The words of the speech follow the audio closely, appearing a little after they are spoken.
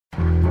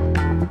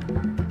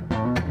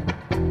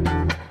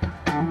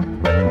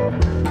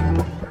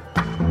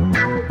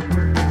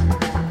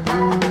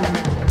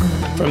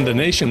From The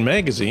Nation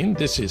magazine,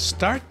 this is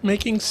Start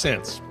Making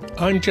Sense.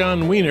 I'm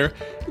John Wiener.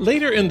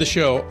 Later in the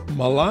show,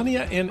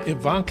 Melania and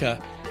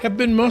Ivanka have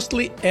been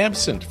mostly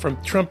absent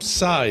from Trump's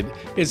side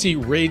as he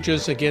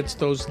rages against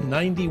those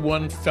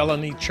 91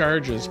 felony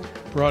charges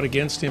brought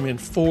against him in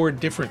 4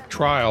 different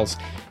trials.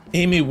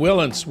 Amy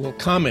Willence will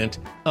comment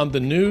on the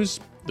news,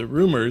 the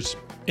rumors,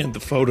 and the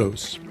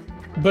photos.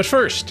 But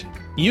first,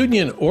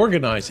 union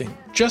organizing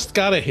just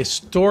got a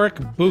historic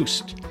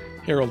boost.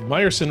 Harold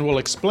Meyerson will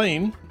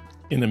explain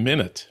in a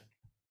minute.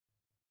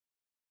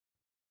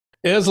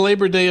 As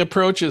Labor Day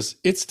approaches,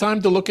 it's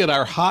time to look at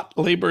our hot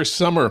labor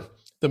summer,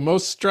 the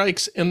most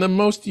strikes and the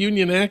most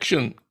union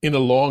action in a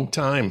long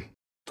time.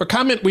 For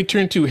comment, we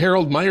turn to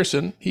Harold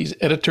Meyerson. He's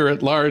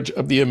editor-at-large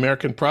of the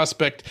American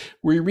Prospect.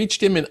 We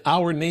reached him in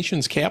our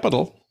nation's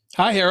capital.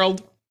 Hi,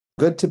 Harold.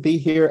 Good to be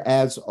here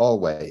as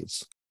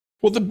always.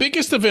 Well, the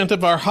biggest event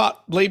of our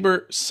hot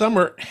labor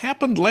summer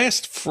happened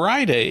last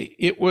Friday.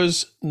 It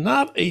was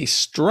not a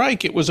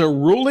strike. It was a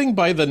ruling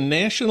by the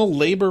National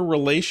Labor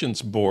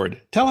Relations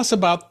Board. Tell us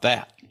about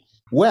that.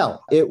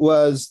 Well, it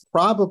was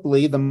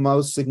probably the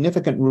most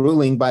significant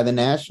ruling by the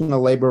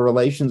National Labor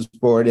Relations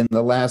Board in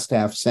the last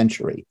half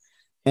century.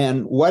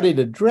 And what it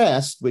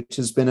addressed, which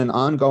has been an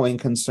ongoing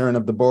concern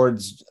of the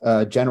board's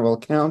general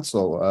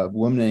counsel, a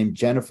woman named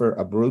Jennifer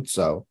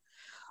Abruzzo,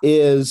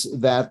 is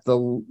that the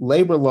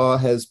labor law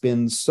has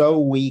been so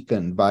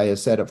weakened by a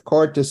set of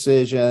court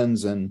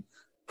decisions and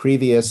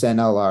previous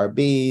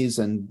NLRBs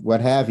and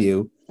what have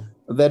you,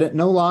 that it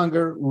no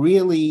longer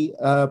really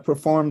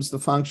performs the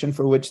function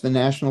for which the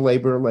National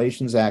Labor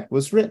Relations Act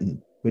was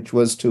written, which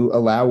was to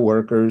allow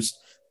workers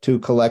to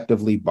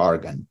collectively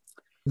bargain.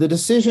 The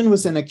decision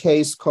was in a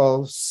case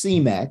called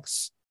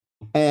CMEX,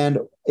 and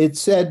it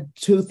said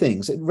 2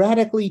 things. It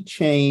radically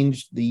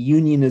changed the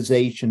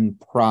unionization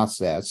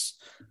process,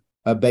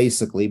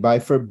 basically, by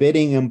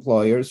forbidding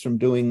employers from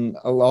doing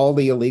all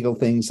the illegal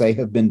things they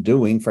have been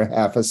doing for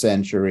half a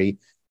century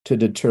to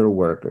deter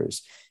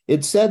workers.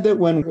 It said that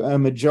when a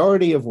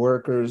majority of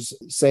workers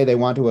say they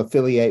want to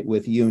affiliate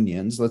with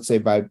unions, let's say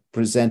by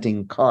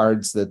presenting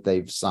cards that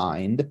they've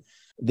signed,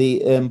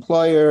 the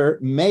employer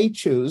may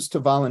choose to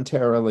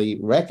voluntarily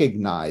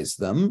recognize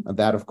them.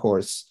 That, of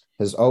course,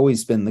 has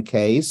always been the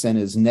case and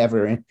is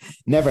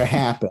never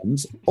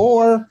happens.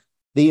 Or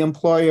the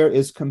employer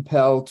is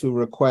compelled to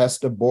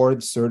request a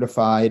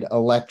board-certified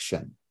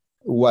election.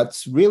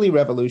 What's really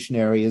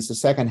revolutionary is the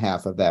second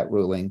half of that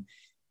ruling.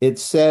 It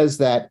says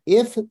that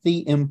if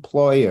the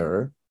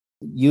employer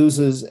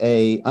uses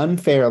an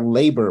unfair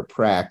labor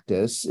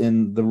practice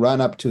in the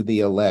run-up to the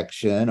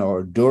election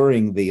or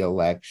during the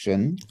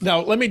election.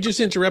 Now, let me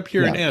just interrupt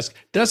here and ask,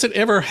 does it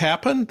ever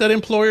happen that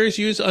employers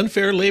use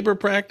unfair labor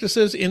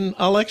practices in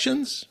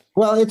elections?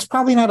 Well, it's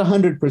probably not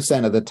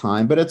 100% of the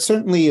time, but it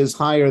certainly is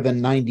higher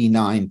than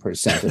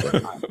 99% of the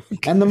time.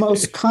 Okay. And the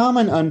most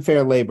common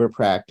unfair labor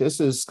practice,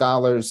 as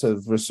scholars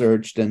have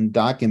researched and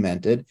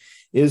documented,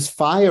 is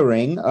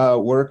firing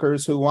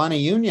workers who want to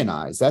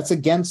unionize. That's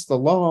against the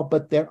law,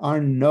 but there are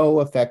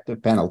no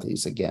effective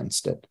penalties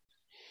against it.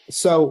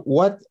 So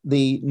what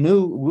the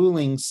new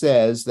ruling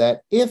says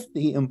that if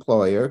the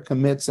employer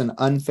commits an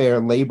unfair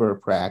labor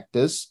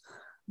practice,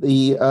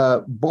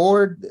 the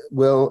board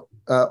will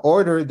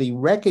order the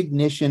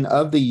recognition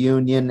of the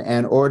union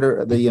and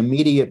order the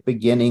immediate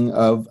beginning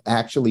of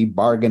actually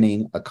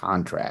bargaining a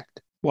contract.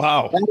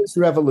 Wow. That is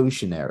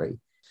revolutionary.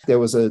 There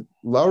was a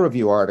law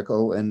review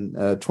article in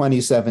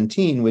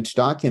 2017 which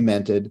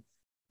documented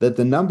that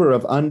the number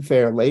of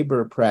unfair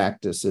labor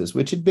practices,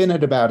 which had been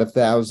at about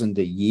 1,000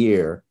 a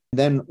year,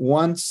 then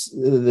once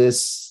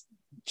this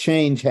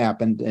change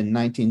happened in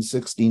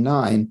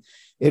 1969,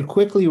 it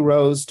quickly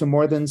rose to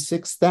more than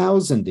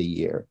 6,000 a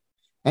year.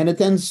 And it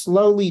then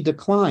slowly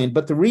declined.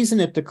 But the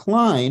reason it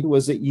declined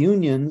was that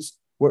unions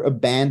were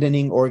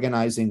abandoning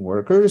organizing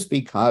workers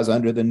because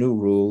under the new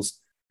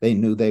rules, they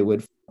knew they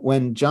would.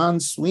 When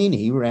John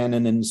Sweeney ran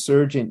an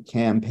insurgent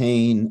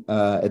campaign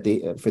for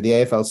the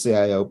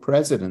AFL-CIO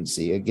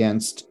presidency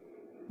against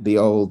the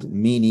old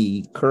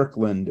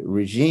Meany-Kirkland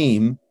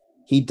regime,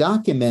 he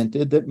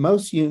documented that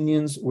most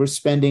unions were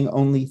spending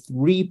only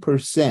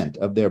 3%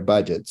 of their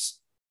budgets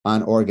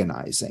on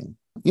organizing.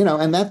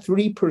 And that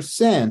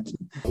 3%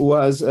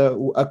 was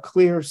a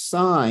clear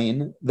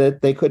sign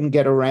that they couldn't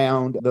get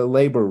around the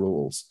labor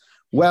rules.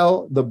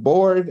 Well, the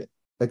board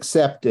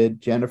accepted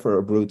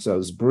Jennifer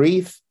Abruzzo's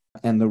brief,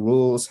 and the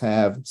rules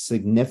have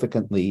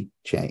significantly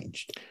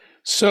changed.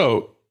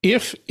 So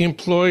if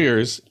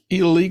employers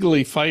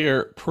illegally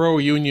fire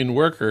pro-union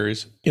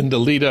workers in the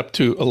lead up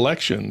to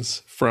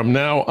elections, from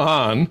now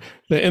on,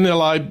 the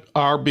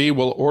NLRB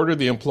will order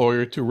the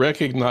employer to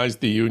recognize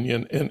the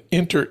union and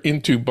enter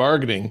into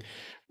bargaining.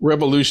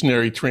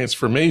 Revolutionary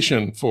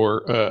transformation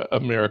for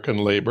American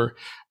labor.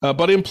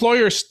 But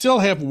employers still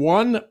have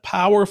one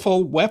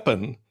powerful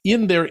weapon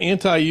in their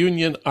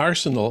anti-union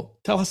arsenal.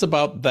 Tell us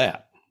about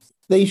that.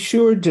 They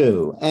sure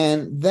do.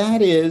 And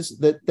that is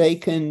that they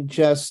can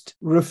just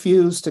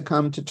refuse to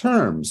come to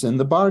terms in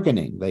the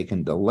bargaining. They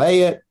can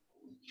delay it.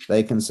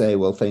 They can say,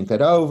 we'll think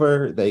it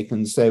over. They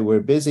can say,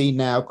 we're busy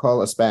now,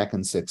 call us back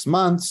in 6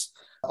 months.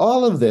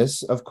 All of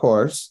this, of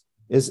course,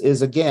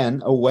 is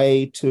again a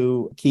way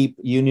to keep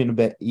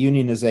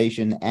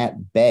unionization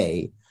at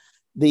bay.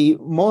 The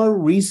more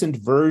recent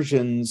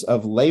versions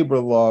of labor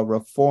law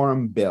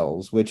reform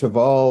bills, which have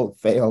all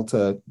failed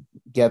to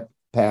get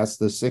past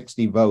the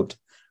 60-vote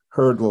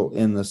hurdle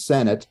in the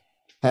Senate,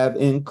 have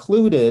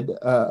included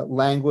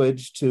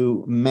language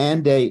to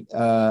mandate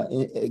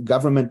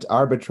government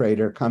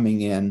arbitrator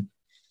coming in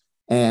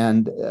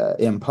and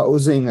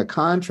imposing a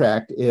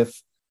contract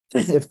if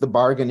the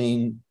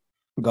bargaining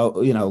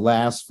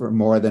lasts for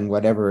more than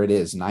whatever it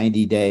is,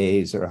 90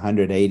 days or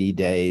 180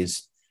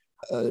 days.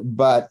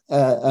 But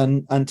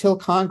until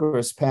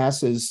Congress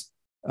passes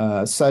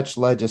such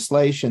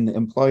legislation, the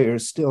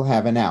employers still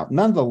have an out.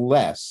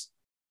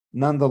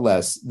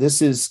 Nonetheless,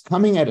 this is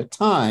coming at a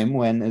time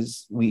when,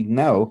 as we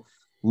know,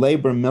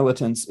 labor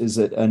militance is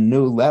at a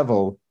new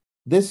level.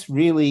 This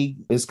really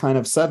is kind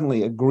of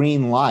suddenly a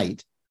green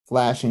light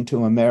flashing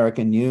to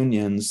American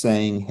unions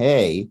saying,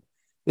 hey,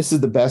 this is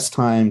the best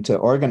time to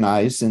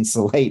organize since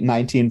the late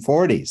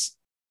 1940s.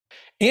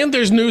 And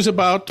there's news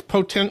about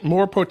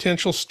more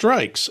potential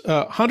strikes.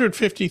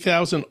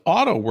 150,000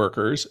 auto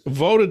workers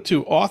voted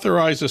to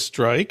authorize a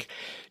strike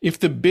if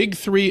the big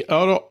three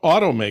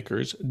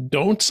automakers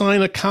don't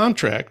sign a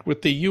contract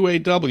with the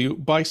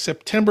UAW by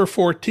September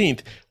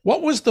 14th.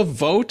 What was the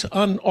vote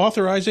on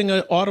authorizing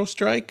an auto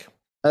strike?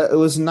 It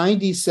was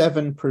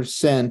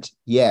 97%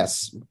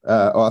 yes,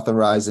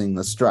 authorizing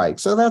the strike.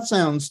 So that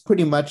sounds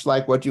pretty much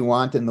like what you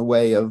want in the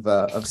way of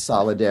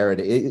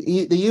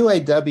solidarity. The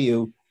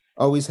UAW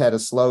always had a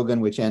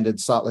slogan which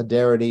ended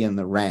solidarity in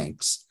the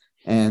ranks,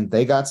 and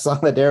they got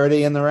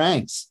solidarity in the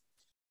ranks.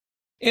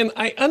 And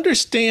I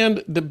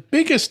understand the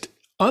biggest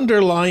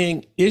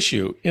underlying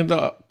issue in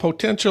the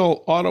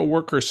potential auto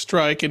worker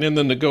strike and in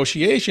the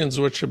negotiations,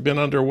 which have been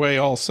underway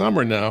all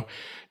summer now,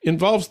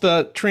 involves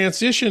the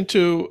transition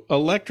to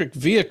electric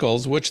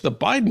vehicles, which the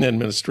Biden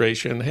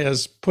administration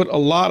has put a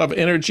lot of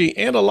energy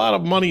and a lot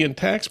of money in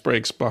tax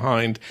breaks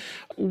behind.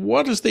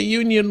 What does the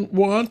union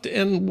want,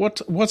 and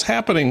what's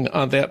happening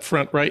on that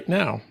front right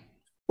now?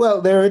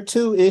 Well, there are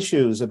two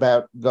issues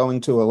about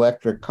going to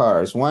electric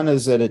cars. One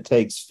is that it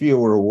takes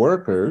fewer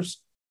workers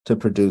to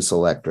produce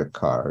electric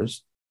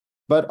cars,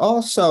 but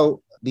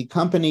also the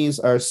companies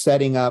are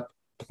setting up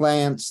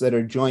plants that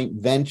are joint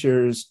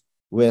ventures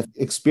with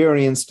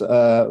experienced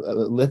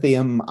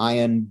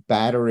lithium-ion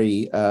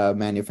battery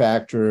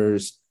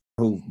manufacturers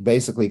who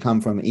basically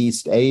come from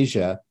East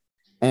Asia,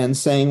 and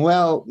saying,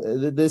 well,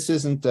 this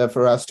isn't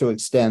for us to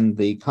extend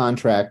the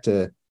contract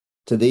to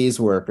these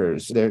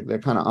workers. They're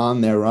kind of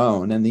on their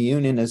own. And the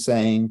union is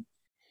saying,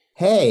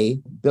 hey,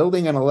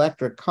 building an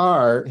electric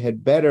car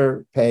had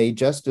better pay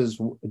just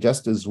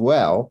as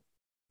well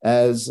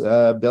as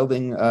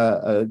building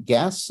a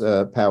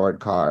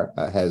gas-powered car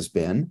has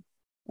been.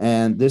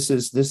 And this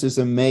is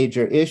a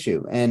major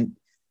issue. And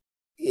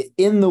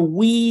in the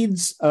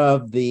weeds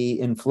of the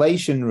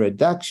Inflation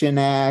Reduction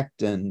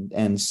Act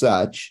and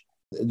such,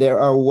 there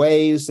are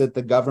ways that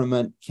the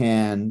government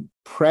can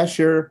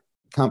pressure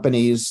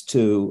companies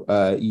to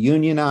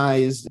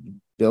unionize,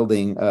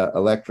 building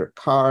electric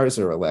cars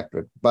or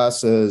electric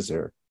buses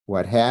or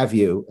what have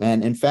you.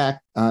 And in fact,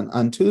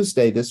 on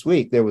Tuesday this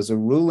week, there was a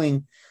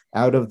ruling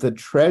out of the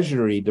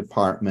Treasury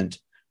Department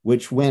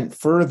which went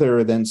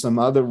further than some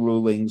other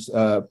rulings,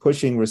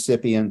 pushing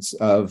recipients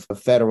of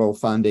federal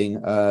funding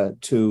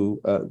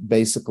to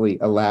basically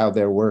allow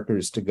their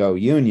workers to go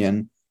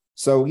union.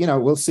 So,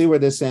 we'll see where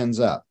this ends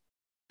up.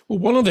 Well,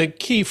 one of the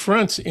key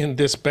fronts in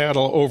this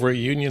battle over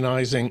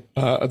unionizing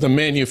the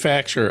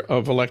manufacture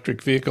of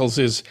electric vehicles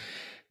is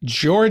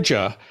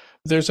Georgia.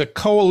 There's a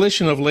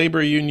coalition of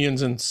labor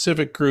unions and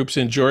civic groups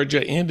in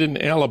Georgia and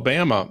in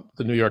Alabama,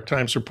 the New York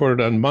Times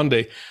reported on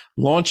Monday,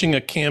 launching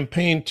a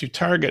campaign to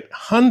target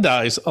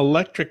Hyundai's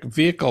electric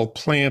vehicle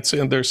plants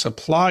and their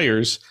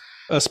suppliers,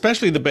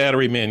 especially the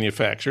battery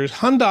manufacturers.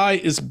 Hyundai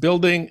is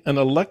building an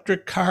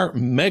electric car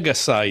mega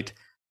site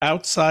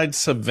outside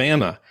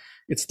Savannah.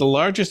 It's the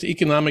largest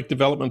economic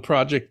development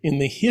project in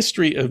the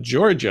history of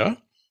Georgia.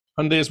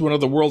 Hyundai is one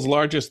of the world's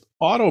largest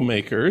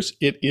automakers.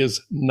 It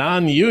is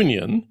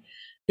non-union.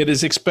 It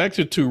is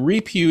expected to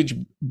reap huge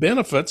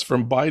benefits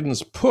from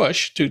Biden's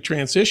push to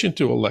transition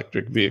to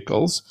electric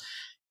vehicles.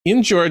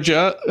 In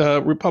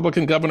Georgia,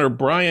 Republican Governor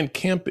Brian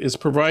Kemp is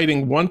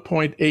providing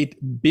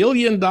 $1.8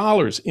 billion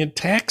in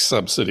tax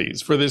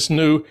subsidies for this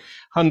new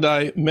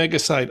Hyundai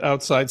megasite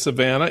outside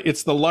Savannah.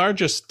 It's the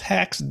largest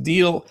tax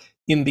deal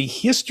in the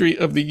history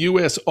of the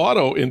U.S.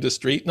 auto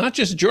industry, not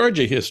just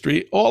Georgia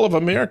history, all of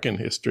American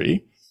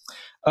history.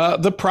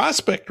 The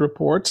Prospect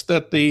reports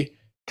that the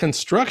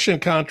construction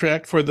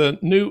contract for the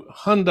new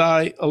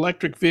Hyundai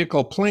electric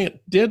vehicle plant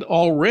did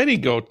already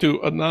go to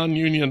a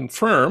non-union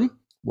firm,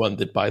 one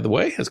that, by the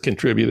way, has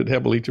contributed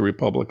heavily to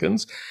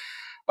Republicans.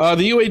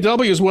 The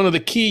UAW is one of the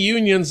key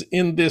unions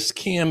in this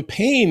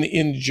campaign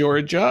in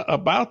Georgia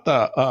about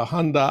the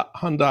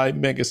Hyundai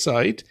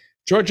megasite.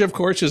 Georgia, of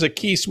course, is a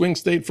key swing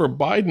state for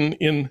Biden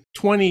in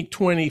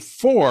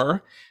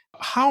 2024.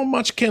 How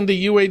much can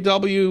the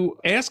UAW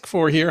ask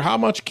for here? How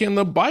much can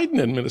the Biden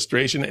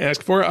administration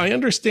ask for? I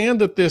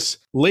understand that this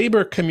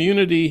labor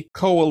community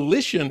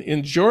coalition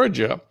in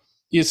Georgia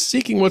is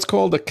seeking what's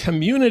called a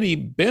community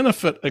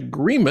benefit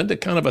agreement, a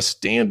kind of a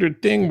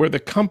standard thing where the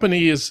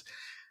company is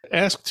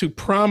asked to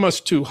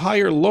promise to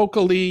hire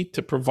locally,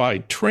 to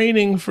provide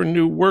training for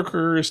new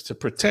workers, to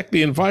protect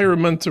the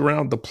environment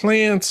around the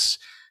plants,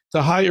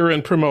 to hire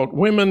and promote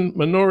women,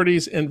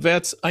 minorities, and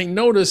vets. I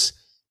notice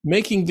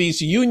making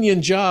these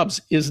union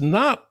jobs is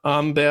not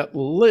on that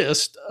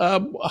list.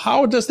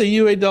 How does the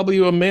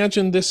UAW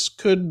imagine this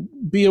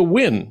could be a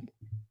win?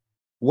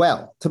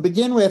 Well, to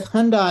begin with,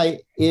 Hyundai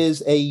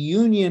is a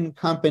union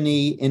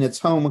company in its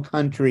home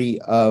country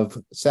of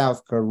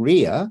South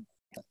Korea.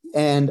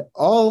 And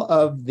all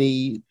of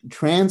the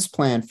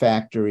transplant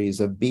factories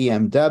of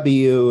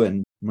BMW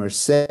and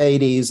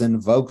Mercedes and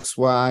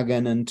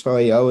Volkswagen and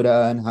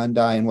Toyota and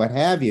Hyundai and what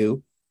have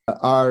you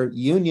are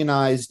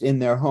unionized in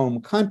their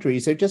home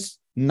countries. They're just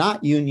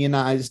not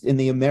unionized in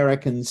the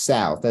American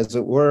South, as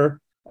it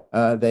were.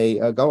 They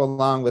go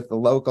along with the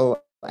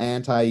local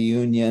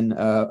anti-union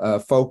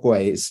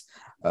folkways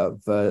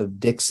of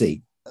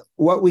Dixie.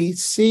 What we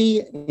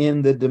see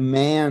in the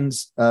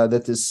demands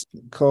that this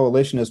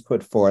coalition has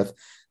put forth,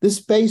 this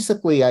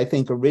basically, I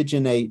think,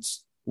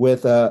 originates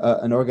with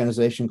an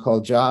organization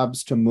called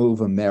Jobs to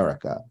Move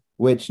America,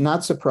 which,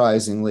 not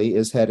surprisingly,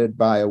 is headed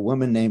by a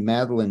woman named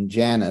Madeline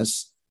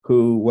Janis,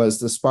 who was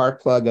the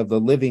spark plug of the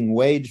living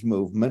wage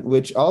movement,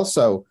 which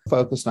also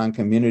focused on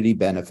community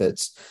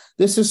benefits.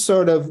 This is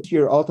sort of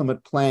your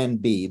ultimate plan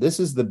B. This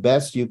is the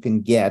best you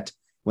can get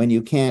when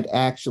you can't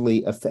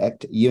actually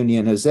affect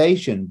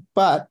unionization.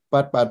 But,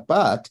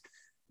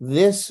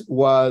 this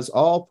was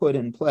all put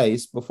in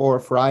place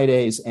before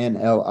Friday's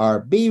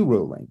NLRB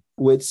ruling,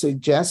 which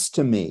suggests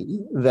to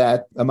me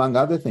that, among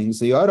other things,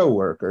 the auto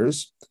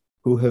workers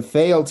who have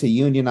failed to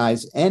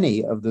unionize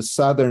any of the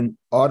southern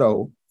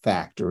auto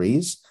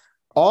factories,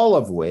 all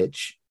of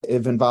which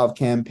have involved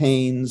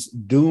campaigns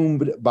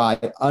doomed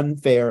by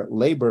unfair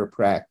labor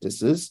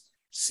practices,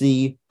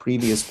 see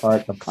previous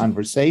part of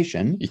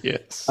conversation.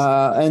 Yes.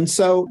 And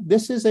so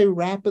this is a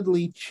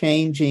rapidly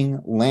changing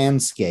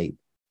landscape.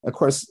 Of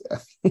course,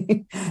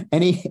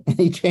 any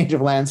change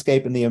of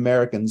landscape in the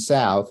American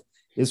South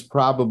is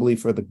probably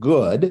for the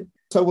good.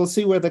 So we'll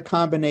see where the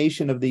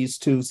combination of these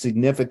two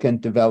significant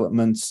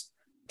developments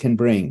can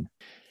bring.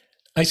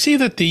 I see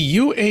that the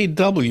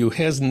UAW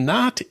has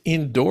not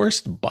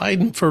endorsed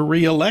Biden for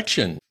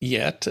re-election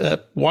yet.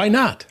 Why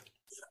not?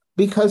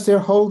 Because they're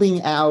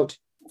holding out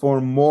for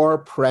more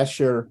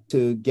pressure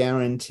to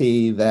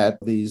guarantee that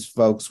these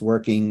folks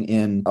working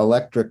in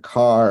electric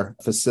car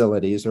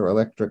facilities or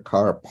electric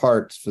car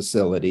parts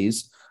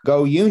facilities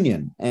go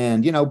union.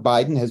 And,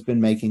 Biden has been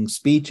making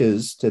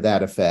speeches to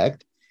that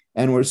effect.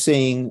 And we're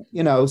seeing,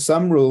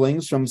 some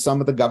rulings from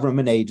some of the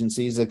government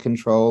agencies that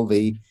control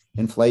the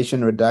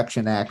Inflation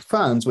Reduction Act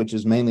funds, which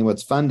is mainly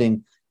what's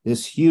funding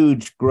this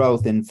huge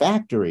growth in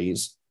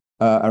factories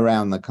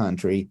around the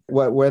country,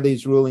 where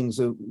these rulings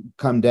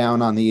come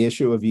down on the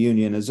issue of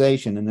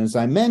unionization. And as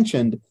I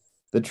mentioned,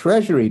 the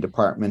Treasury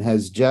Department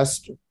has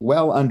just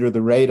well under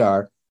the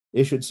radar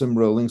issued some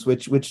rulings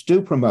which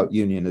do promote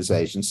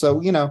unionization.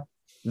 So,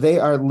 they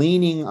are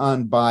leaning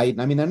on Biden.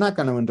 I mean, they're not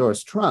going to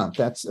endorse Trump,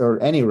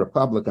 or any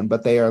Republican,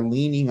 but they are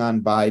leaning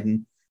on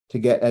Biden to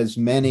get as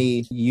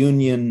many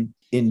union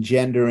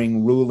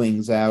engendering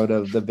rulings out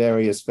of the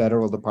various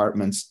federal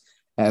departments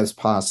as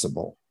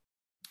possible.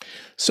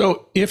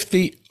 So if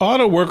the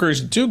auto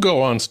workers do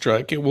go on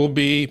strike, it will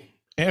be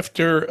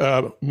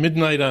after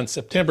midnight on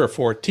September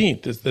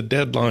 14th is the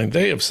deadline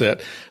they have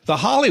set. The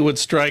Hollywood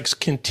strikes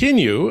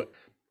continue.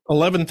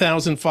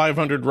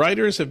 11,500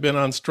 writers have been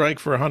on strike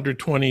for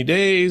 120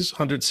 days.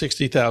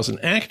 160,000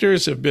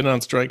 actors have been on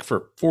strike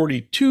for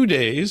 42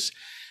 days.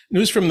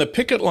 News from the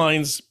picket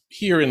lines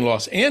here in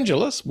Los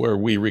Angeles, where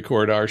we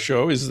record our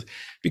show, is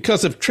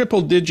because of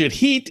triple-digit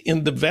heat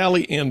in the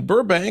Valley and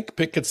Burbank.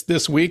 Pickets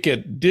this week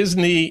at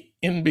Disney,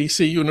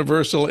 NBC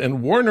Universal,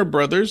 and Warner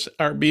Brothers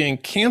are being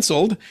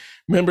canceled.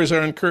 Members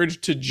are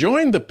encouraged to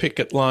join the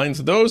picket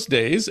lines those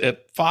days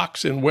at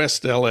Fox in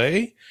West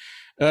LA,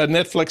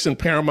 Netflix and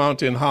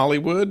Paramount in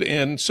Hollywood,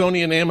 and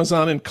Sony and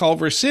Amazon in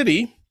Culver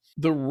City.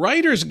 The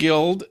Writers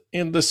Guild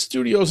and the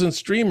studios and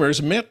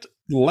streamers met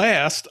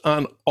last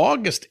on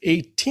August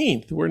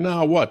 18th. We're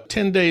now,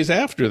 10 days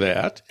after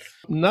that.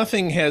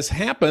 Nothing has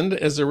happened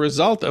as a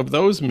result of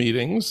those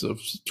meetings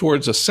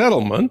towards a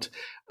settlement.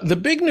 The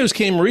big news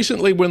came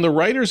recently when the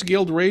Writers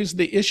Guild raised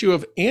the issue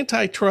of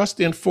antitrust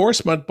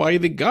enforcement by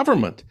the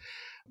government.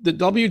 The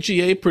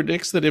WGA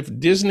predicts that if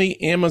Disney,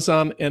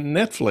 Amazon, and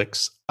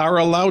Netflix are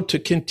allowed to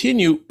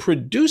continue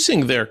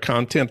producing their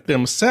content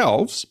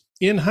themselves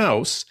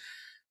in-house,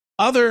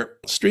 other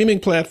streaming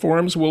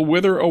platforms will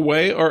wither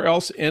away or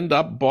else end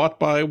up bought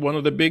by one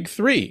of the big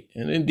three.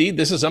 And indeed,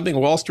 this is something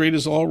Wall Street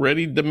is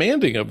already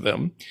demanding of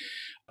them.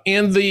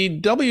 And the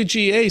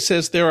WGA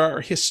says there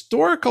are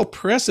historical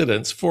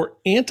precedents for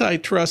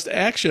antitrust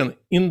action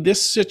in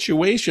this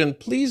situation.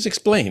 Please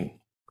explain.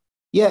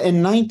 Yeah,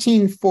 in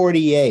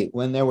 1948,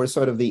 when there were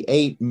sort of the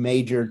eight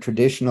major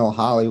traditional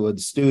Hollywood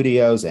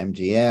studios,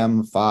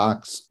 MGM,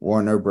 Fox,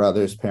 Warner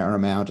Brothers,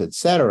 Paramount,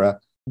 etc.,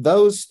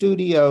 those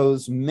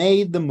studios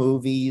made the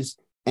movies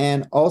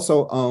and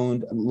also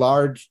owned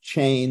large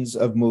chains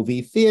of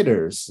movie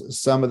theaters,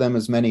 some of them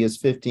as many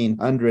as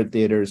 1,500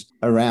 theaters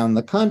around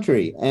the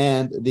country.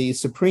 And the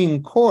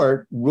Supreme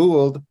Court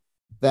ruled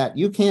that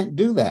you can't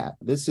do that.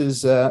 This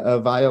is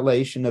a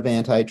violation of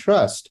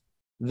antitrust.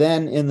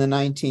 Then in the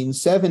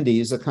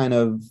 1970s, a kind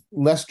of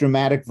less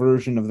dramatic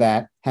version of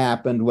that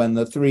happened when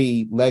the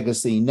three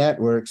legacy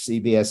networks,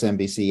 CBS,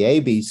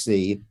 NBC,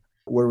 ABC,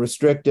 were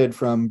restricted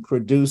from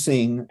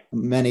producing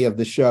many of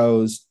the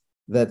shows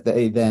that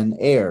they then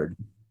aired.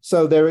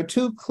 So there are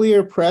two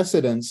clear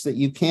precedents that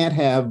you can't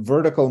have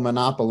vertical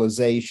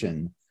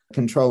monopolization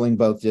controlling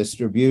both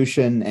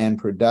distribution and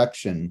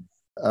production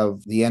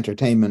of the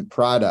entertainment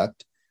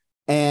product.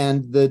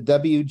 And the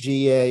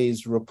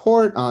WGA's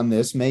report on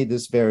this made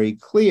this very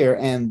clear.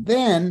 And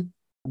then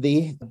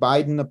the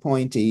Biden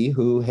appointee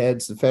who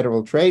heads the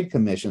Federal Trade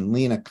Commission,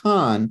 Lena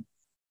Khan,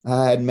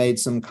 had made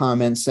some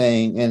comments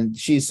saying, and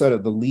she's sort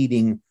of the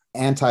leading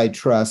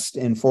antitrust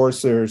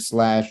enforcer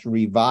 /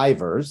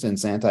 reviver,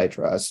 since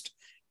antitrust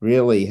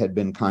really had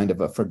been kind of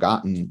a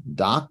forgotten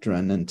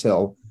doctrine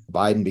until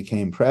Biden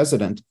became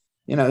president.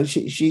 You know,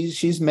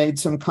 she's made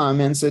some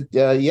comments that,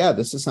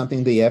 this is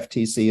something the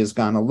FTC is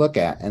going to look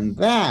at. And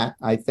that,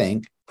 I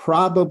think,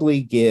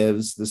 probably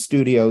gives the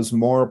studios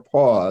more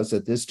pause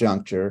at this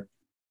juncture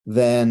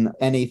than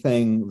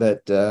anything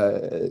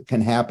that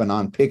can happen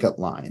on picket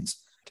lines.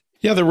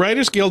 Yeah, the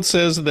Writers Guild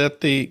says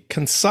that the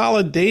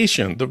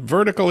consolidation, the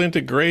vertical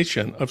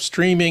integration of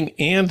streaming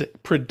and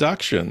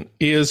production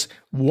is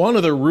one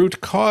of the root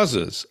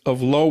causes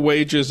of low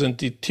wages and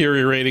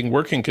deteriorating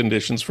working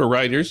conditions for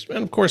writers,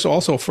 and of course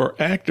also for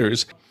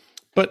actors.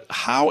 But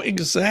how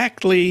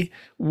exactly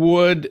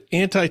would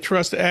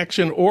antitrust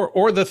action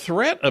or the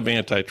threat of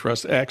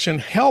antitrust action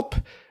help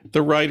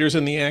the writers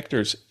and the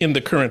actors in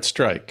the current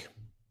strike?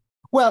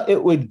 Well,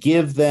 it would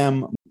give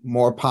them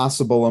more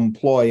possible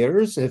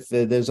employers. If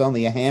there's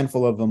only a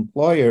handful of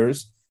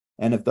employers,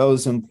 and if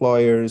those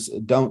employers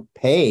don't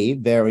pay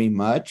very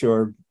much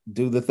or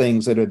do the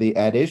things that are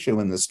at issue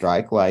in the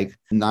strike, like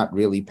not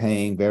really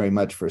paying very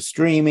much for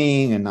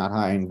streaming and not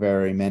hiring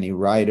very many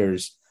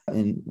writers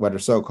in what are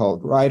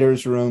so-called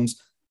writers' rooms,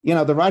 you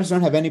know, the writers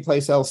don't have any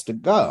place else to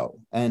go.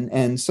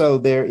 And so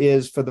there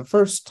is, for the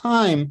first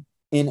time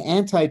in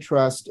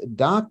antitrust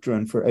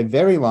doctrine for a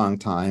very long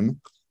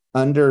time,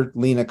 under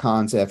Lena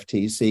Khan's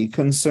FTC,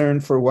 concern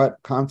for what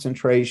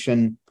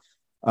concentration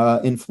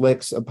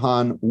inflicts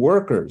upon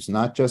workers,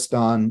 not just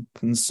on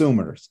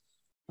consumers.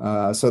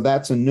 So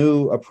that's a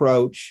new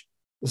approach,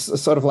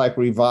 sort of like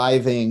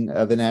reviving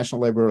the National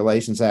Labor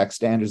Relations Act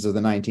standards of the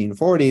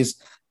 1940s.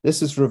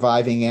 This is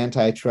reviving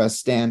antitrust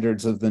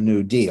standards of the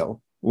New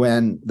Deal,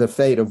 when the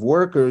fate of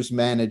workers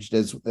mattered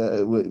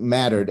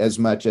as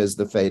much as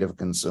the fate of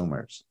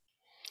consumers.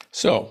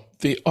 So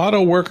the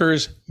auto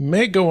workers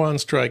may go on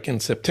strike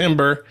in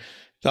September.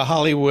 The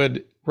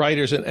Hollywood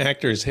writers and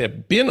actors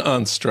have been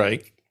on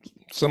strike,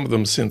 some of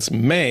them since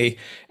May.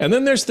 And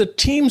then there's the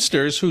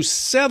Teamsters, who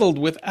settled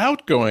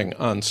without going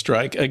on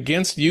strike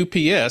against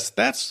UPS.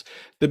 That's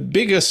the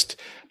biggest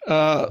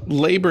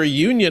labor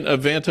union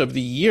event of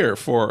the year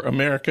for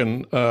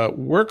American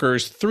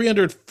workers.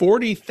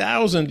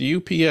 340,000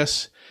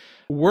 UPS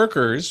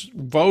workers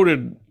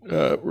voted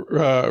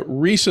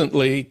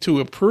recently to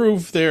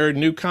approve their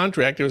new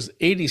contract. It was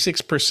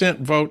 86%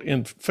 vote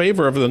in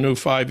favor of the new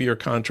 5-year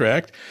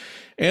contract.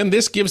 And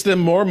this gives them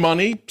more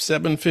money,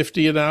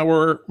 $7.50 an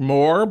hour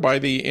more by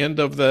the end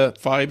of the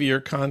 5-year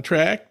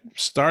contract.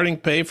 Starting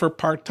pay for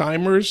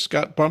part-timers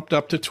got bumped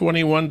up to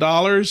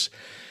 $21.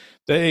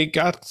 They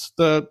got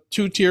the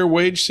 2-tier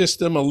wage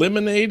system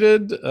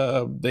eliminated.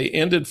 They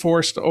ended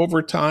forced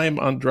overtime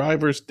on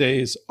drivers'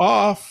 days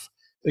off.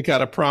 They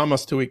got a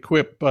promise to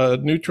equip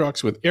new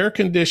trucks with air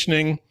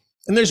conditioning.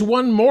 And there's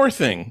one more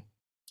thing.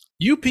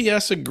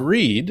 UPS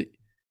agreed.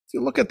 If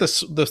you look at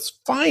the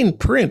fine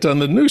print on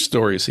the news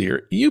stories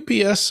here,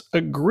 UPS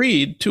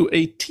agreed to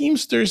a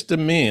Teamsters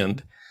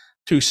demand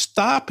to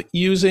stop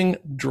using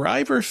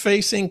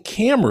driver-facing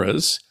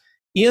cameras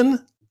in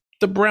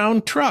the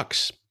brown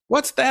trucks.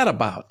 What's that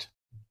about?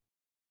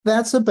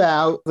 That's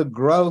about the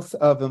growth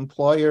of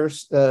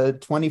employers'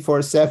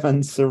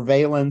 24/7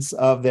 surveillance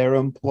of their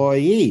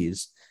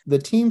employees. The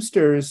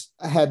Teamsters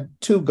had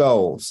two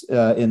goals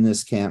in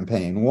this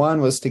campaign.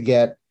 One was to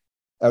get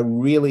a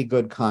really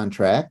good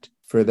contract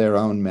for their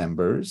own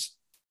members,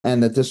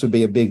 and that this would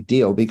be a big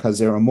deal because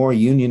there are more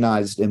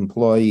unionized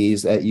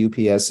employees at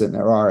UPS than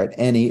there are at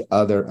any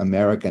other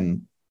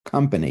American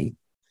company,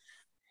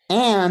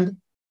 and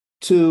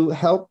to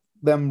help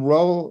them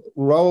roll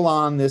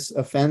on this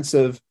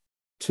offensive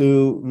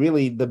to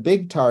really the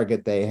big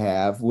target they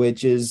have,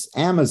 which is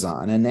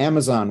Amazon and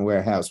Amazon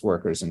warehouse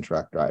workers and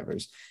truck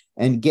drivers.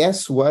 And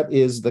guess what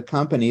is the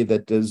company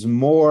that does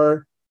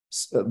more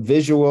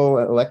visual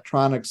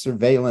electronic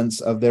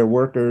surveillance of their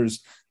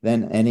workers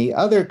than any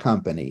other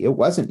company? It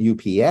wasn't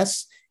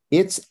UPS.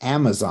 It's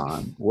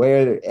Amazon,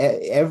 where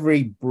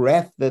every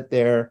breath that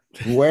their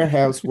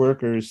warehouse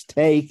workers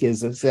take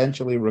is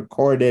essentially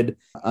recorded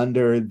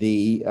under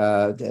the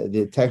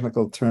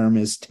technical term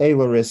is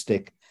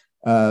Tayloristic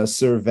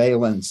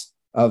surveillance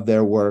of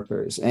their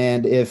workers.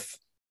 And if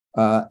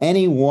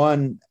any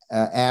one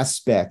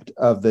aspect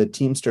of the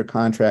Teamster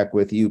contract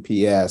with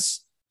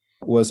UPS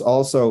was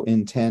also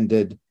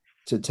intended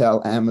to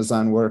tell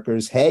Amazon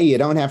workers, hey, you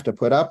don't have to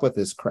put up with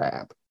this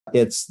crap.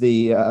 It's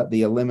the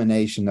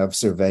elimination of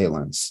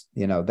surveillance.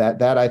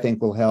 That I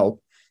think will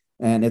help.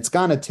 And it's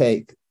going to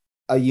take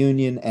a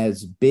union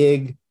as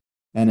big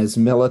and as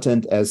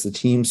militant as the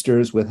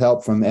Teamsters, with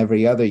help from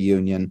every other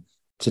union,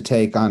 to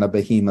take on a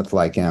behemoth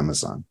like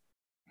Amazon.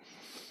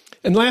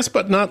 And last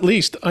but not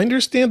least, I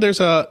understand there's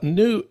a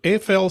new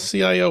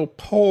AFL-CIO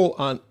poll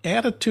on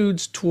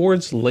attitudes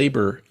towards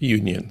labor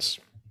unions.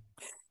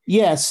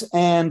 Yes,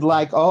 and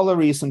like all the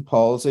recent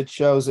polls, it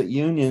shows that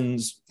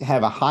unions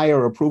have a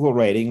higher approval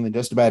rating than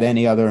just about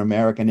any other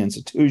American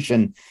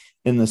institution,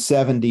 in the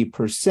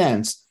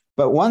 70%.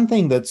 But one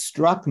thing that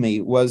struck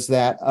me was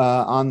that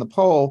on the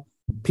poll,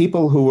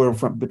 people who were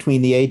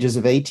between the ages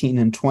of 18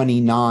 and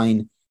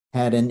 29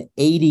 had an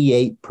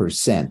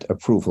 88%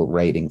 approval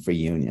rating for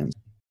unions.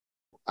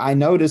 I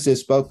noticed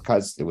this both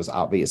because it was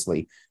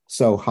obviously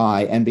so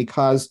high, and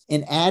because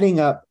in adding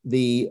up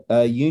the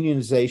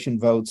unionization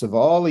votes of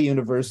all the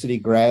university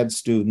grad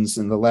students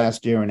in the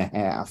last year and a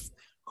half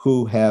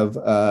who have,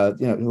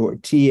 who are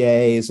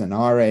TAs and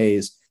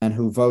RAs and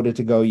who voted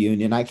to go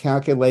union, I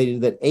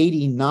calculated that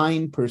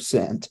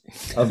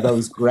 89% of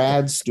those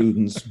grad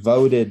students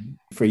voted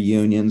for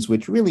unions,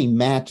 which really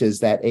matches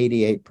that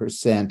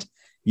 88%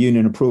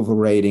 union approval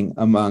rating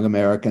among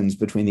Americans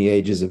between the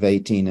ages of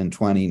 18 and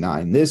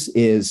 29. This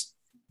is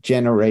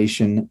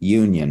Generation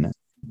Union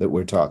that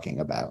we're talking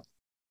about.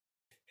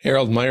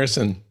 Harold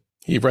Meyerson,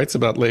 he writes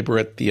about labor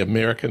at the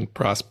American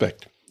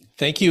Prospect.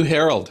 Thank you,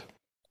 Harold.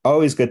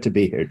 Always good to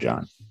be here,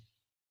 John.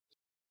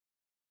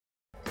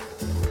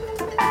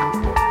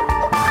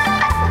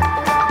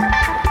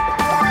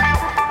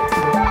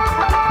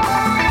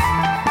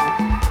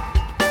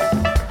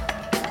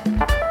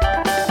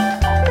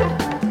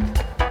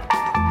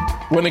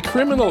 When a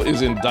criminal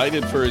is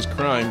indicted for his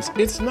crimes,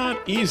 it's not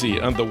easy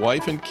on the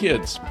wife and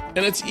kids.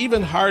 And it's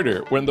even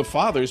harder when the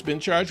father's been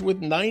charged with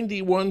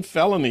 91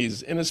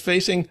 felonies and is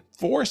facing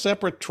 4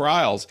 separate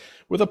trials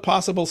with a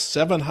possible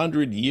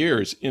 700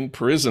 years in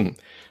prison.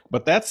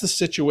 But that's the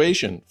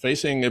situation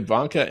facing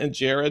Ivanka and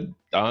Jared,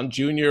 Don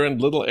Jr.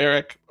 and little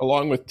Eric,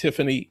 along with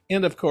Tiffany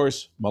and, of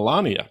course,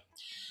 Melania.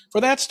 For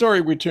that story,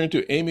 we turn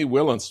to Amy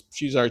Willens.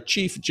 She's our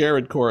chief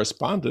Jared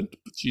correspondent.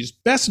 She's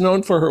best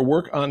known for her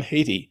work on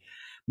Haiti.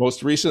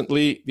 Most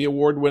recently, the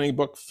award-winning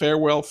book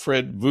Farewell,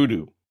 Fred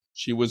Voodoo.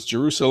 She was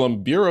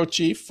Jerusalem bureau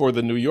chief for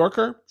The New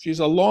Yorker. She's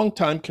a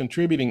longtime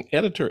contributing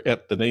editor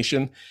at The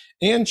Nation,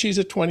 and she's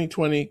a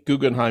 2020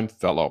 Guggenheim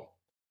Fellow.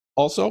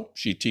 Also,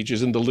 she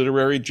teaches in the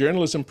literary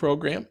journalism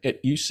program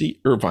at UC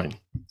Irvine.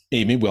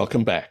 Amy,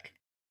 welcome back.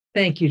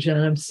 Thank you,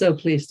 John. I'm so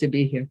pleased to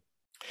be here.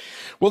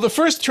 Well, the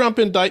first Trump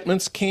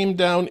indictments came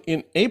down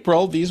in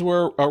April. These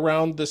were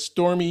around the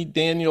Stormy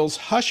Daniels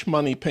hush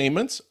money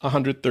payments,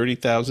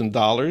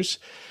 $130,000,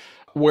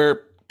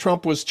 where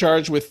Trump was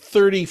charged with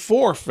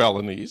 34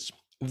 felonies.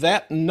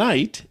 That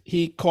night,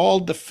 he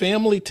called the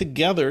family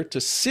together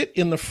to sit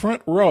in the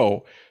front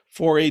row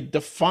for a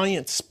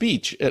defiant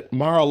speech at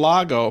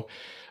Mar-a-Lago.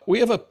 We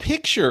have a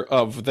picture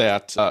of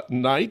that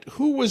night.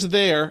 Who was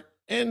there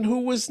and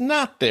who was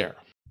not there?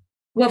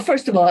 Well,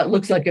 first of all, it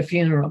looks like a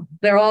funeral.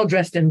 They're all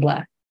dressed in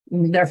black.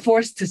 They're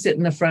forced to sit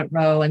in the front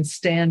row and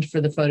stand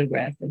for the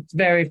photograph. It's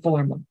very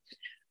formal.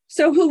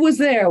 So who was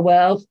there?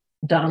 Well,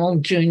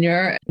 Donald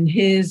Jr. and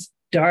his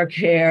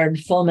dark-haired,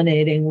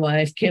 fulminating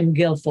wife, Kim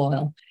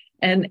Guilfoyle,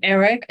 and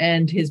Eric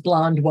and his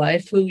blonde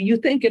wife, who you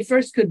think at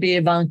first could be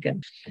Ivanka,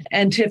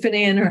 and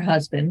Tiffany and her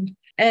husband.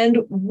 And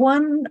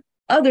one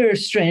other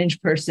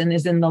strange person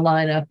is in the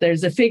lineup.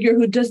 There's a figure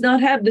who does not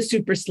have the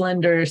super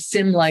slender,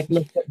 Sim-like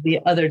look of the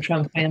other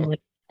Trump family.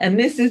 And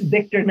this is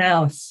Victor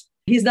Naus.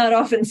 He's not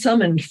often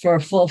summoned for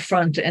full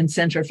front and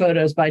center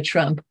photos by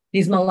Trump.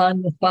 He's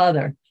Melania's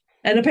father.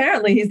 And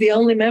apparently he's the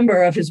only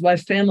member of his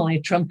wife's family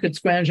Trump could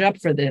scrounge up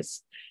for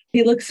this.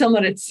 He looks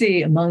somewhat at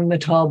sea among the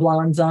tall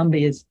blonde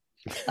zombies.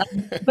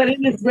 But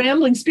in his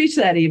rambling speech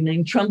that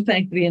evening, Trump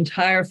thanked the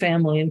entire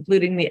family,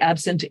 including the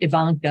absent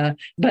Ivanka,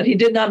 but he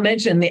did not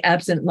mention the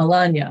absent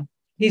Melania.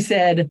 He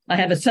said, I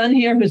have a son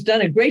here who's done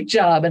a great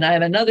job, and I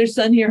have another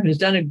son here who's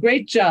done a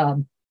great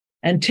job,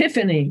 and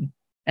Tiffany,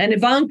 and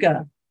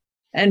Ivanka,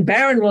 and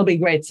Barron will be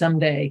great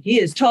someday. He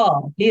is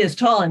tall,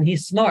 and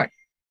he's smart.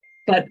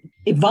 But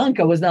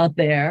Ivanka was not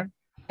there,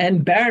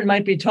 and Barron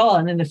might be tall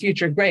and in the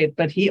future great,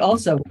 but he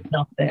also was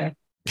not there.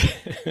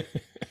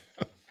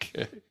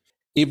 Okay.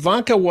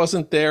 Ivanka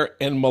wasn't there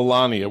and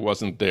Melania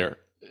wasn't there.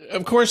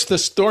 Of course, the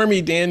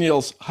Stormy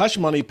Daniels hush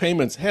money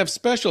payments have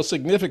special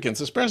significance,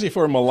 especially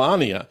for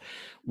Melania.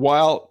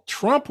 While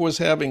Trump was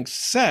having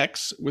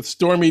sex with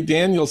Stormy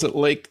Daniels at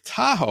Lake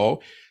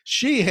Tahoe,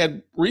 she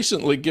had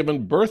recently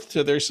given birth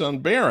to their son,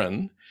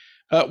 Barron.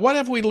 What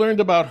have we learned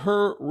about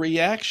her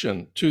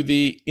reaction to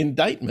the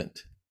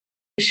indictment?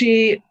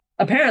 She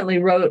apparently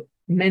wrote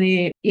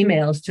many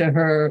emails to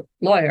her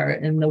lawyer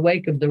in the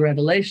wake of the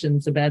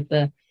revelations about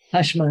the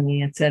hush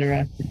money, et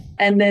cetera.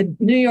 And the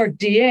New York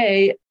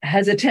DA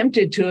has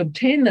attempted to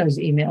obtain those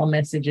email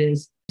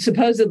messages.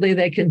 Supposedly,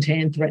 they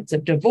contain threats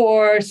of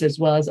divorce, as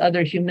well as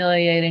other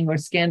humiliating or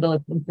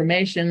scandalous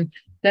information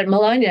that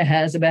Melania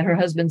has about her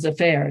husband's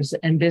affairs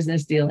and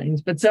business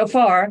dealings. But so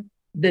far,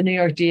 the New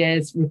York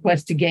DA's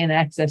request to gain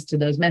access to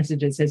those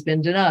messages has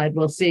been denied.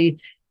 We'll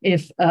see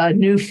if a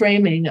new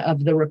framing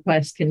of the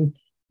request can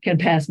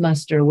pass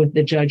muster with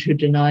the judge who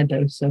denied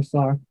those so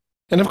far.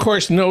 And of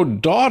course, no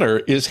daughter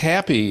is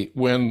happy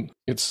when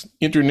it's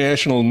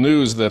international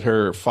news that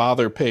her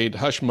father paid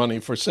hush money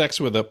for sex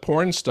with a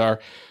porn star.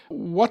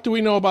 What do we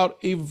know about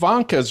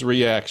Ivanka's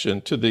reaction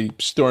to the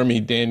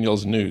Stormy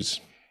Daniels news?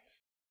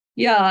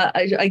 Yeah,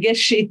 I guess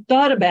she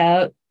thought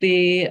about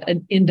the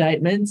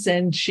indictments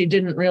and she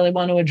didn't really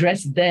want to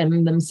address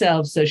them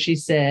themselves. So she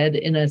said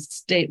in a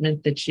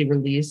statement that she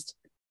released,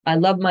 "I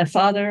love my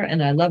father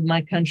and I love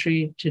my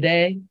country.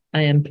 Today,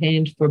 I am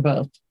pained for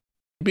both."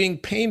 Being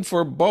pained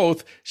for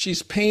both,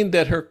 she's pained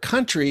that her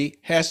country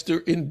has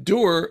to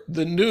endure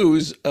the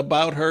news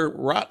about her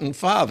rotten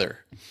father.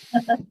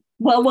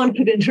 Well, one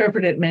could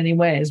interpret it many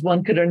ways.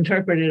 One could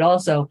interpret it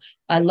also,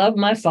 I love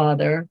my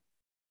father.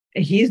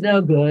 He's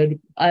no good.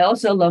 I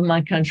also love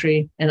my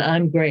country and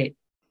I'm great.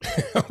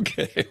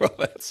 Okay, well,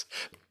 that's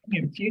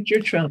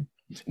Future Trump.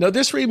 Now,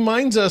 this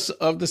reminds us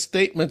of the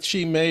statement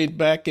she made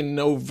back in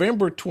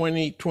November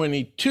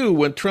 2022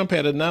 when Trump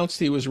had announced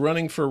he was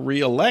running for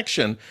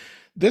re-election.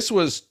 This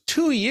was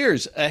 2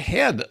 years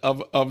ahead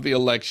of the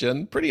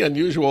election. Pretty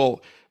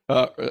unusual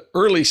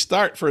early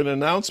start for an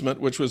announcement,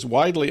 which was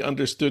widely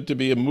understood to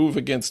be a move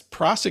against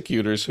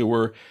prosecutors who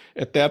were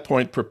at that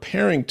point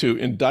preparing to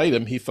indict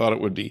him. He thought it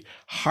would be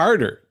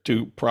harder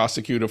to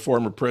prosecute a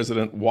former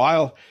president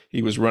while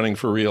he was running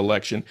for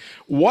re-election.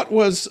 What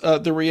was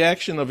the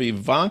reaction of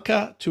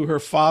Ivanka to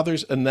her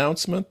father's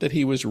announcement that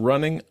he was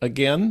running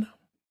again?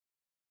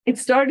 It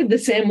started the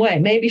same way.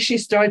 Maybe she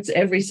starts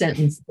every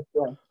sentence this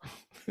way.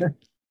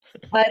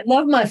 I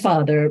love my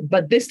father,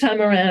 but this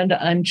time around,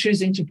 I'm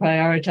choosing to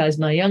prioritize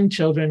my young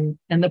children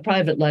and the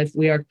private life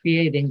we are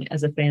creating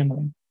as a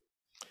family.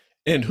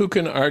 And who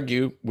can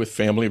argue with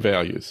family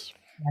values?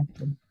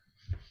 Exactly.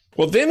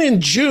 Well, then in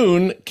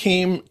June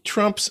came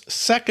Trump's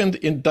second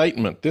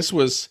indictment. This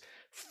was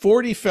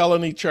 40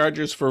 felony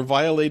charges for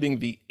violating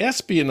the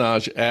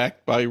Espionage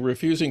Act by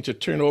refusing to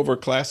turn over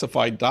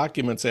classified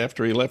documents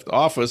after he left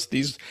office.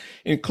 These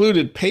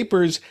included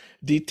papers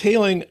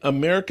detailing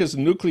America's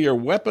nuclear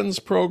weapons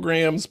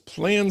programs,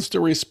 plans to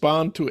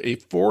respond to a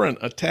foreign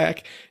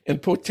attack,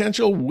 and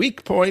potential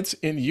weak points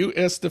in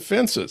U.S.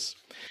 defenses.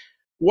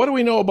 What do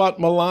we know about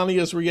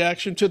Melania's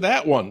reaction to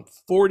that one?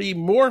 40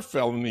 more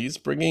felonies,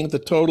 bringing the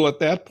total at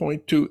that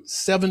point to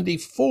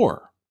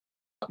 74.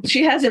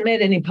 She hasn't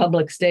made any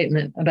public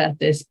statement about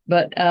this,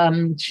 but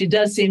she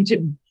does seem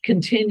to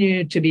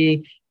continue to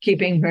be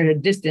keeping her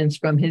distance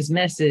from his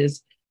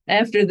messes.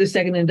 After the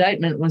second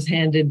indictment was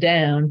handed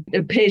down,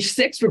 Page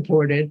 6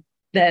 reported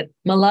that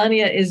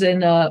Melania is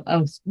in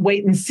a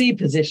wait-and-see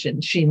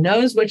position. She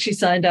knows what she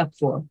signed up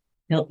for.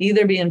 He'll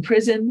either be in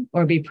prison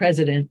or be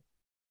president,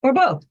 or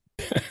both.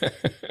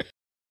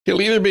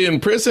 He'll either be in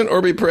prison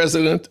or be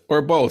president,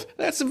 or both.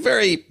 That's a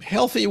very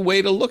healthy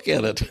way to look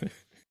at it.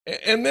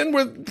 And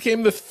then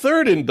came the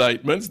third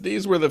indictments.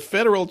 These were the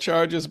federal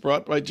charges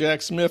brought by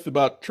Jack Smith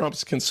about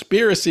Trump's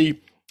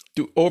conspiracy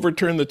to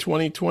overturn the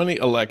 2020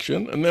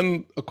 election. And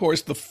then, of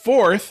course, the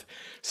fourth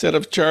set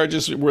of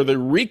charges were the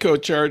RICO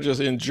charges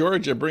in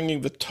Georgia,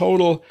 bringing the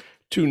total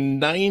to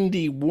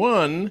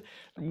 91.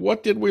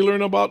 What did we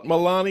learn about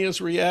Melania's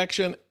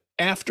reaction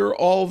after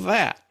all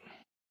that?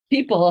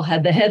 People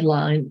had the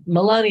headline,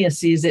 Melania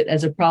sees it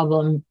as a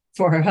problem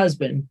for her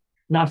husband,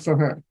 not for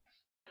her.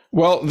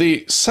 Well,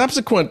 the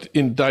subsequent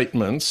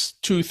indictments,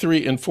 2,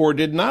 3, and 4,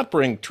 did not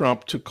bring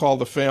Trump to call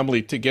the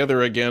family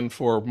together again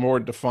for more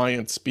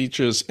defiant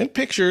speeches and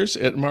pictures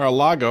at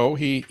Mar-a-Lago.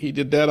 He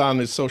did that on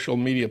his social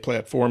media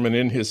platform and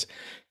in his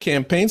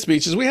campaign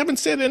speeches. We haven't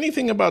said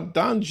anything about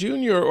Don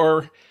Jr.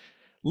 or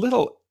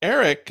little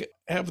Eric.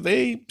 Have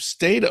they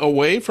stayed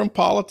away from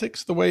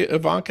politics the way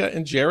Ivanka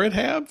and Jared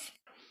have?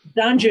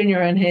 Don Jr.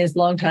 and his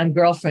longtime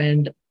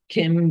girlfriend,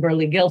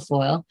 Kimberly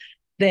Guilfoyle,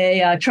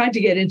 they tried to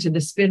get into the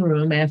spin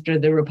room after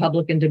the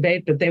Republican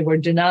debate, but they were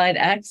denied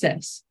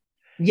access.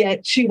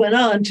 Yet she went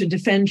on to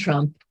defend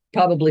Trump,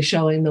 probably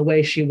showing the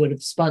way she would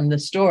have spun the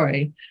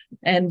story.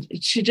 And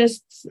she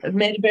just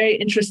made a very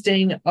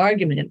interesting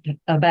argument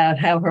about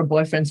how her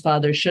boyfriend's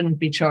father shouldn't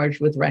be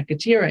charged with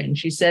racketeering.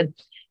 She said,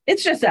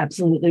 it's just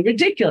absolutely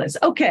ridiculous.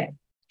 Okay,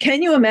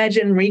 can you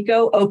imagine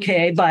RICO,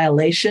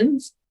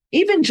 violations?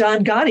 Even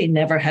John Gotti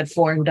never had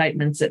 4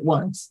 indictments at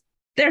once.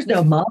 There's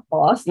no mob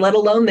boss, let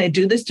alone they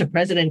do this to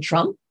President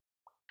Trump.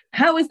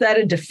 How is that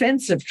a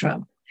defense of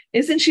Trump?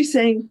 Isn't she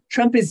saying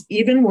Trump is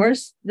even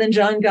worse than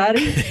John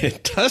Gotti?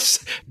 It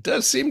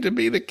does seem to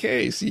be the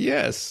case,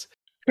 yes.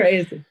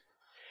 Crazy.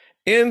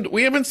 And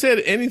we haven't said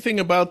anything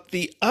about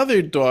the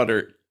other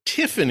daughter,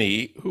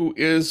 Tiffany, who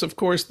is, of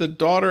course, the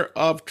daughter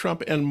of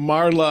Trump and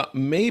Marla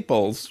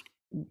Maples.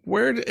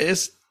 Where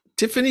has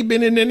Tiffany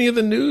been in any of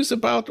the news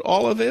about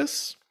all of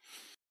this?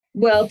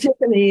 Well,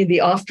 Tiffany,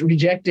 the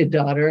oft-rejected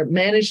daughter,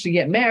 managed to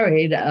get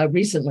married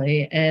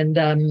recently,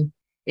 and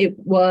it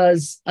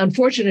was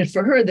unfortunate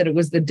for her that it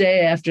was the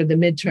day after the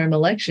midterm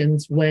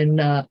elections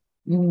when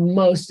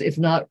most, if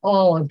not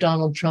all, of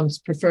Donald Trump's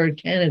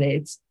preferred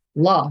candidates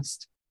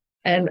lost.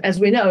 And as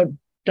we know,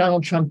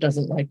 Donald Trump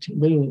doesn't like to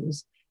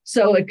lose.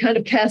 So it kind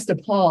of cast a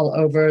pall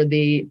over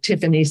the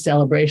Tiffany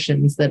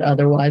celebrations that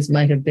otherwise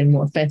might have been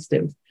more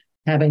festive,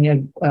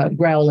 having a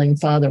growling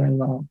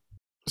father-in-law.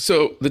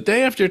 So the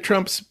day after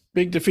Trump's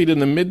big defeat in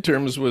the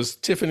midterms was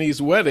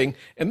Tiffany's wedding.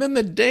 And then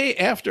the day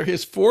after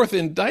his fourth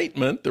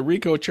indictment, the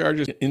RICO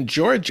charges in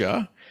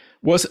Georgia,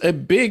 was a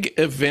big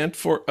event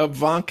for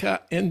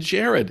Ivanka and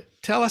Jared.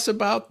 Tell us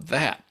about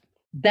that.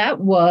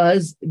 That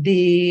was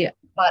the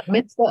bat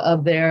mitzvah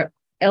of their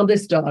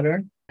eldest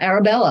daughter,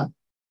 Arabella.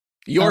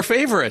 Your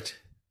favorite.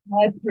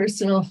 My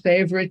personal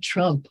favorite,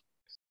 Trump.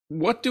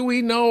 What do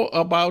we know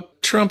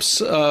about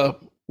Trump's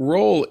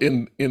role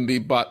in the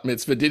bat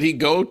mitzvah? Did he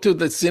go to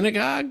the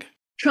synagogue?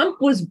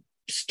 Trump was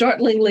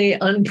startlingly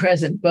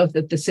unpresent, both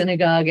at the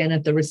synagogue and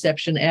at the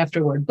reception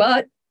afterward.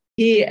 But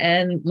he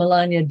and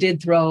Melania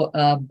did throw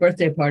a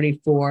birthday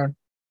party for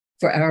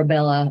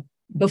Arabella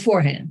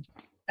beforehand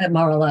at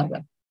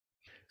Mar-a-Lago.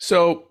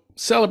 So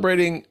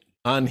celebrating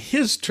on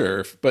his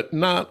turf, but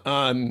not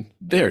on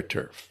their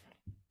turf.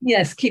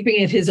 Yes,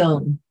 keeping it his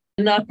own,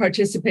 not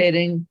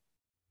participating,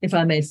 if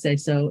I may say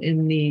so,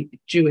 in the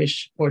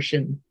Jewish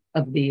portion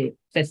of the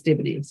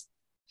festivities.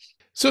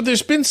 So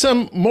there's been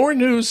some more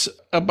news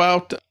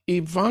about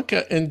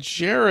Ivanka and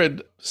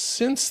Jared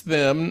since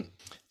then.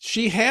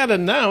 She had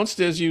announced,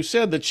 as you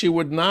said, that she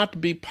would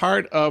not be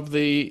part of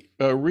the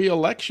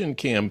re-election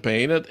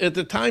campaign. At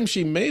the time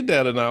she made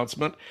that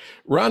announcement,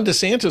 Ron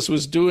DeSantis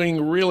was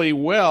doing really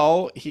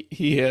well.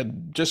 He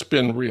had just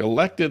been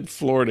re-elected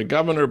Florida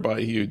governor by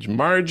a huge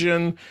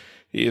margin.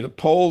 The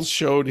polls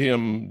showed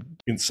him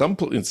in some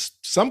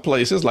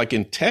places, like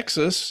in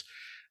Texas,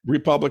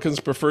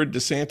 Republicans preferred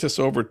DeSantis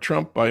over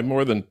Trump by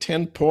more than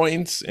 10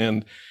 points.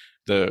 And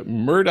the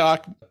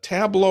Murdoch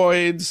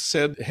tabloids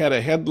had a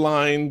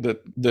headline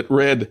that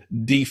read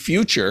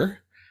 "De-Future,"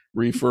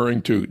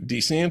 referring to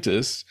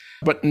DeSantis.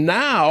 But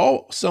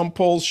now some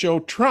polls show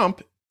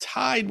Trump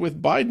tied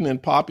with Biden in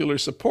popular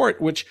support,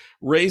 which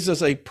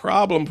raises a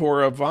problem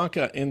for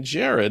Ivanka and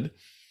Jared.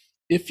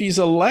 If he's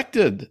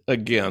elected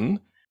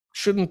again,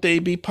 shouldn't they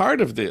be part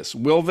of this?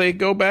 Will they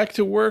go back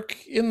to work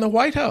in the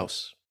White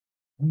House?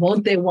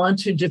 Won't they want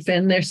to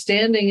defend their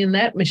standing in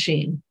that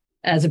machine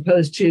as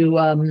opposed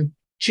to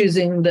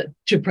choosing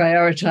to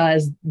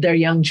prioritize their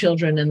young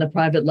children and the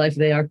private life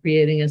they are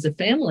creating as a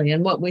family?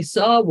 And what we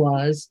saw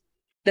was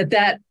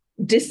that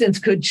distance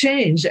could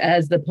change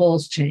as the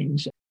polls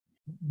change.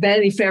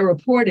 Vanity Fair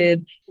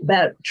reported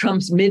about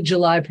Trump's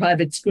mid-July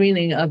private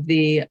screening of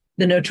the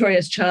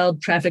notorious child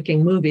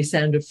trafficking movie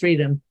Sound of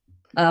Freedom,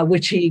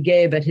 which he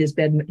gave at his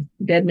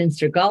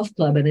Bedminster Golf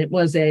Club. And it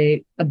was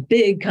a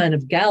big kind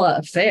of gala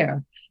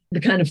affair, the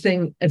kind of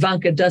thing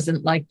Ivanka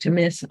doesn't like to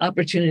miss,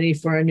 opportunity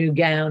for a new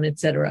gown, et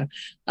cetera.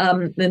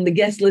 And the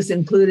guest list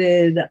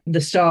included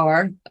the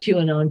star,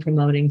 QAnon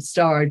promoting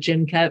star,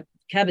 Jim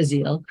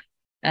Caviezel,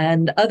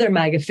 and other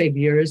MAGA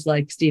figures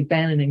like Steve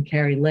Bannon and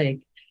Carrie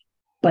Lake.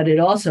 But it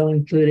also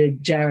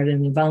included Jared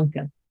and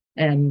Ivanka.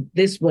 And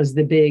this was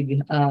the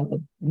big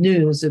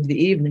news of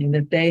the evening,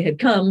 that they had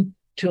come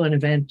to an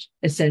event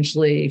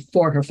essentially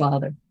for her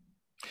father.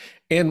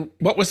 And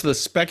what was the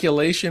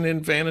speculation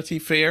in Vanity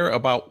Fair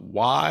about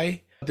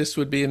why this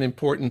would be an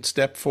important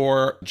step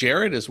for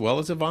Jared as well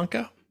as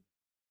Ivanka?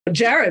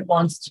 Jared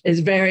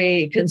is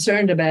very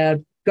concerned about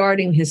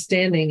guarding his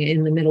standing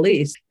in the Middle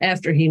East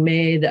after he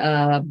made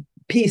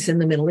peace in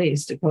the Middle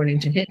East, according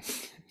to him.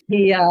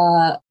 He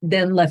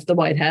then left the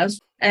White House,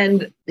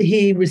 and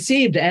he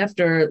received,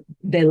 after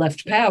they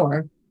left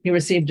power, he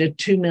received a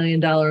 $2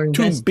 million investment.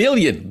 $2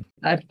 billion.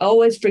 I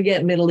always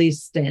forget Middle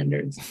East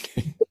standards.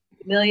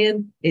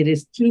 Million. It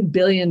is $2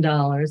 billion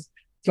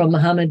from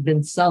Mohammed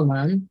bin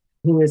Salman,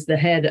 who is the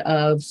head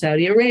of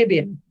Saudi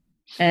Arabia.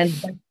 And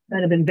that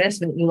kind of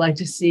investment you like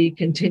to see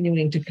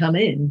continuing to come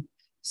in.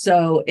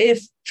 So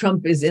if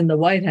Trump is in the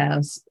White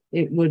House,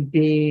 it would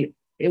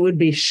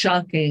be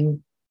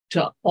shocking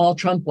to all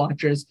Trump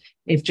watchers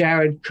if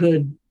Jared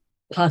could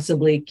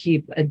possibly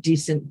keep a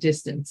decent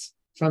distance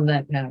from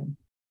that power.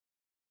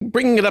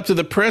 Bringing it up to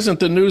the present,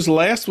 the news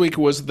last week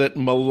was that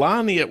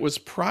Melania was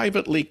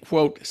privately,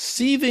 quote,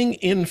 seething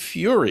in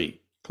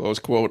fury, close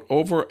quote,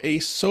 over a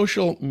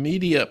social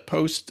media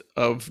post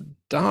of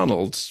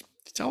Donald's.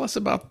 Tell us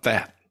about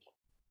that.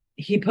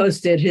 He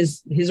posted,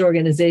 his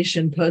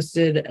organization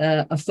posted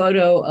a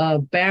photo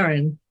of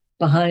Barron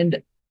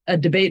behind a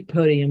debate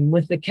podium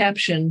with the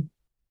caption,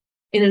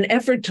 "In an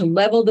effort to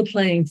level the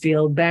playing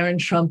field, Barron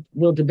Trump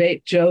will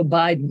debate Joe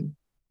Biden."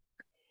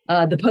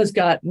 The post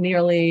got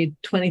nearly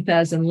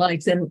 20,000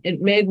 likes, and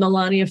it made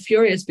Melania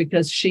furious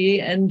because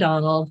she and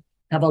Donald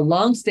have a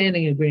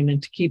long-standing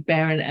agreement to keep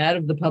Barron out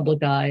of the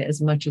public eye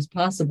as much as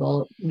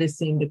possible. This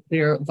seemed a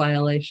clear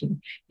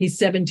violation. He's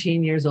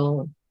 17 years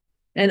old.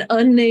 An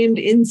unnamed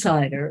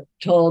insider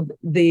told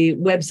the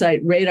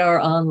website Radar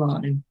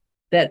Online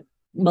that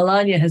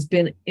Melania has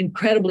been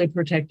incredibly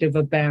protective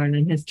of Barron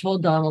and has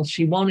told Donald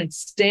she won't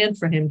stand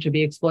for him to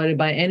be exploited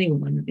by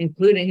anyone,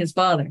 including his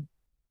father.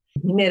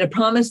 He made a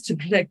promise to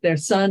protect their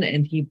son,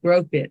 and he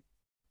broke it.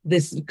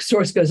 This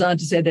source goes on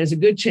to say there's a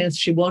good chance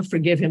she won't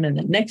forgive him, and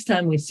the next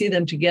time we see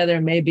them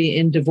together may be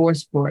in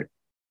divorce court.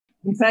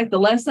 In fact, the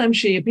last time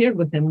she appeared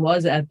with him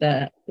was at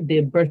the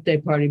birthday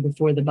party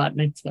before the bat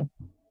mitzvah.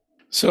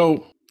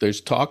 So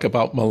there's talk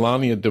about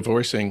Melania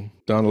divorcing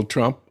Donald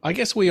Trump. I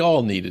guess we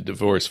all need a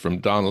divorce from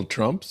Donald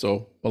Trump,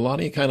 so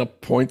Melania kind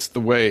of points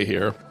the way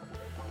here.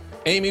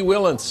 Amy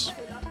Willens.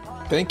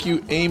 Thank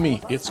you,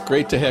 Amy. It's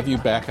great to have you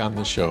back on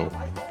the show.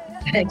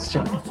 Thanks,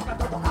 John.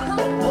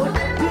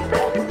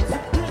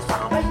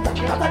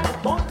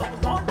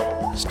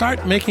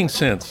 Start Making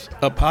Sense,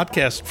 a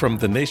podcast from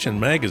The Nation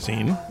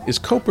magazine, is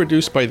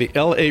co-produced by the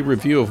LA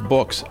Review of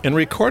Books and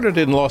recorded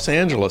in Los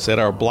Angeles at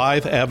our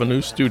Blythe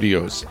Avenue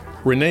studios.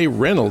 Renee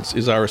Reynolds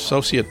is our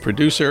associate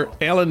producer.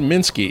 Alan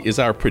Minsky is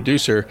our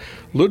producer.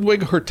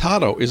 Ludwig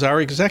Hurtado is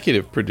our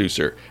executive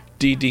producer.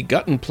 D.D.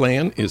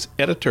 Guttenplan is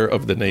editor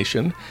of The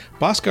Nation.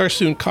 Bhaskar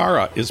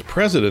Sunkara is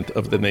president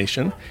of The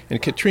Nation.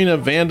 And Katrina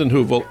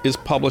Vandenheuvel is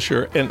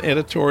publisher and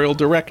editorial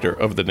director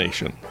of The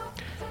Nation.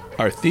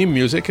 Our theme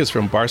music is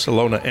from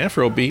Barcelona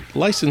Afrobeat,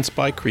 licensed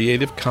by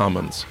Creative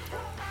Commons.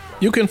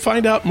 You can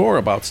find out more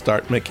about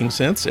Start Making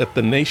Sense at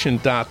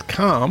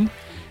thenation.com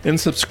and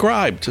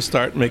subscribe to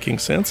Start Making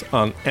Sense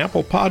on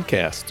Apple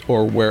Podcasts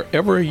or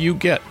wherever you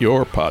get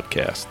your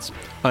podcasts.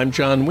 I'm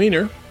John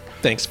Wiener.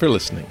 Thanks for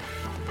listening.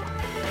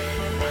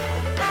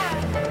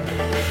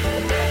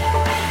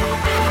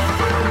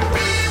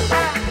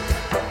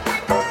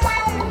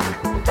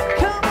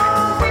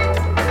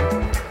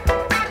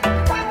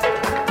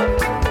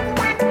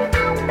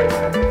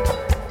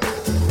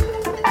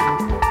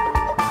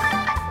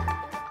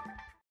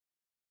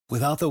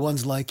 Without the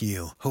ones like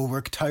you, who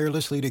work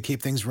tirelessly to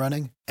keep things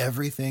running,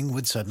 everything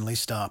would suddenly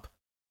stop.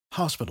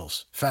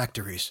 Hospitals,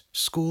 factories,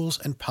 schools,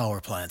 and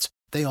power plants,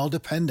 they all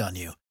depend on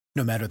you.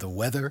 No matter the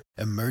weather,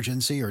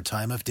 emergency, or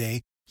time of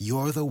day,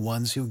 you're the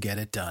ones who get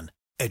it done.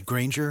 At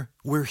Grainger,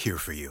 we're here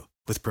for you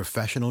with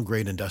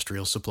professional-grade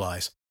industrial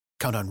supplies.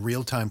 Count on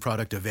real-time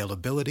product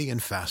availability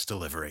and fast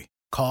delivery.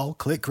 Call,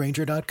 click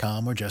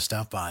Grainger.com, or just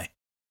stop by.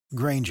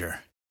 Grainger,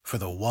 for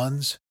the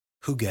ones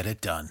who get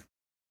it done.